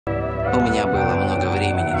У меня было много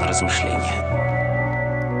времени на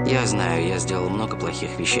размышления. Я знаю, я сделал много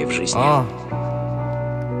плохих вещей в жизни.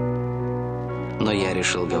 Но я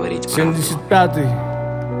решил говорить правду. 75-й.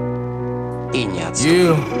 И не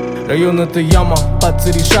отступлю. Район — это яма,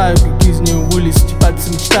 пацы решают, как из нее вылезти.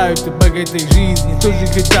 Пацы мечтают о богатой жизни, тоже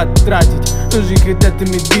хотят тратить, тоже хотят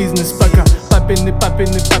иметь бизнес. Пока папины,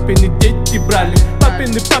 дети, брали,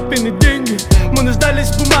 папины, деньги. Мы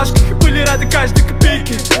нуждались в бумажках, были рады каждой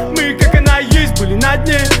копейке. Мы, как она есть, были на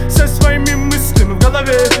дне, со своими мыслями в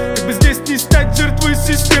голове. Как бы здесь не стать жертвой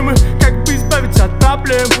системы, как бы избавиться от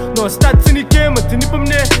проблем, но остаться никем. Это не по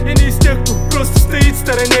мне, я не из тех, кто просто стоит в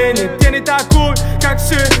стороне. Нет, я не такой, как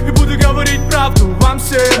все, и буду говорить правду вам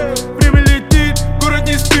всем. Время летит, город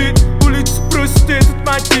не спит, улицы просят этот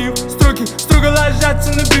мотив. Строки строго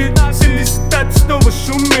ложатся на бит, 70 снова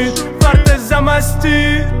шумит, фарта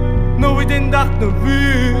замостит. Новый день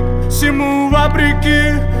вдохновит, всему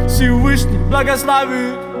вопреки, Всевышний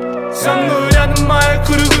благословит. Со мной рядом мои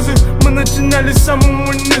кыргызы, мы начинали с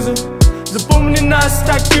самого низа. Запомни нас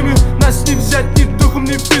такими, нас не взять ни духом,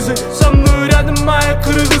 ни физой. Со мной рядом мои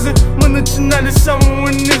кыргызы, мы начинали с самого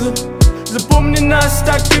низа. Запомни нас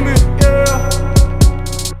такими,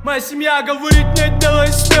 Моя семья говорит, не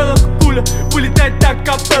делай смело, как пуля, вылетать так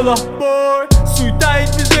капелла. Бой, суета и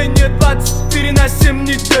движение 24/7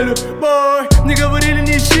 неделю. Бой, мне говорили,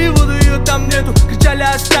 не ищи воду, ее там нету. Кричали,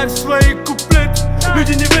 оставь свои куплеты.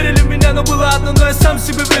 Люди не верили в меня, но было одно, но я сам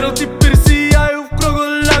себе верил. Теперь сияю в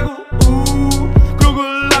Crocko Laco, Crocko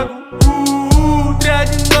Laco,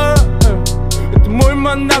 3-1-2, это мой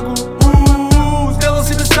Монако. Сделал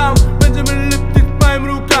себе сам, Бенджамин летит к моим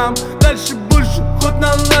рукам. Дальше больше, ход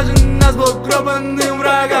налажен, назло гробаным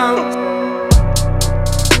врагам.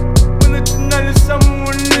 Мы начинали с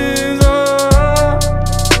самого низа,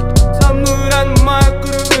 со мной рядом моя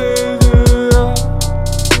кыргызы.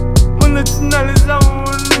 Мы начинали с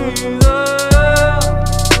самого низа,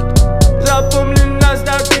 запомни нас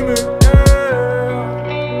такими,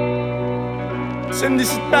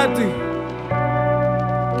 75-й.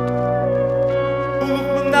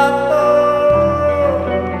 Улукмanapo.